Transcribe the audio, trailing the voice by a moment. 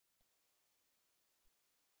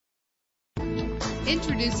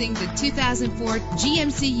Introducing the 2004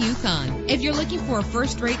 GMC Yukon. If you're looking for a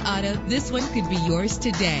first-rate auto, this one could be yours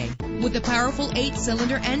today. With a powerful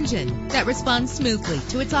 8-cylinder engine that responds smoothly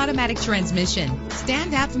to its automatic transmission.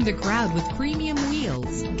 Stand out from the crowd with premium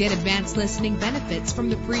wheels. Get advanced listening benefits from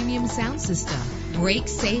the premium sound system. Brake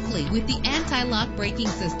safely with the anti-lock braking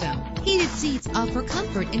system. Heated seats offer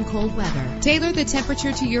comfort in cold weather. Tailor the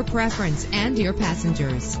temperature to your preference and your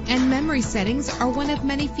passengers. And memory settings are one of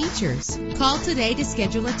many features. Call today to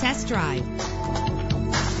schedule a test drive.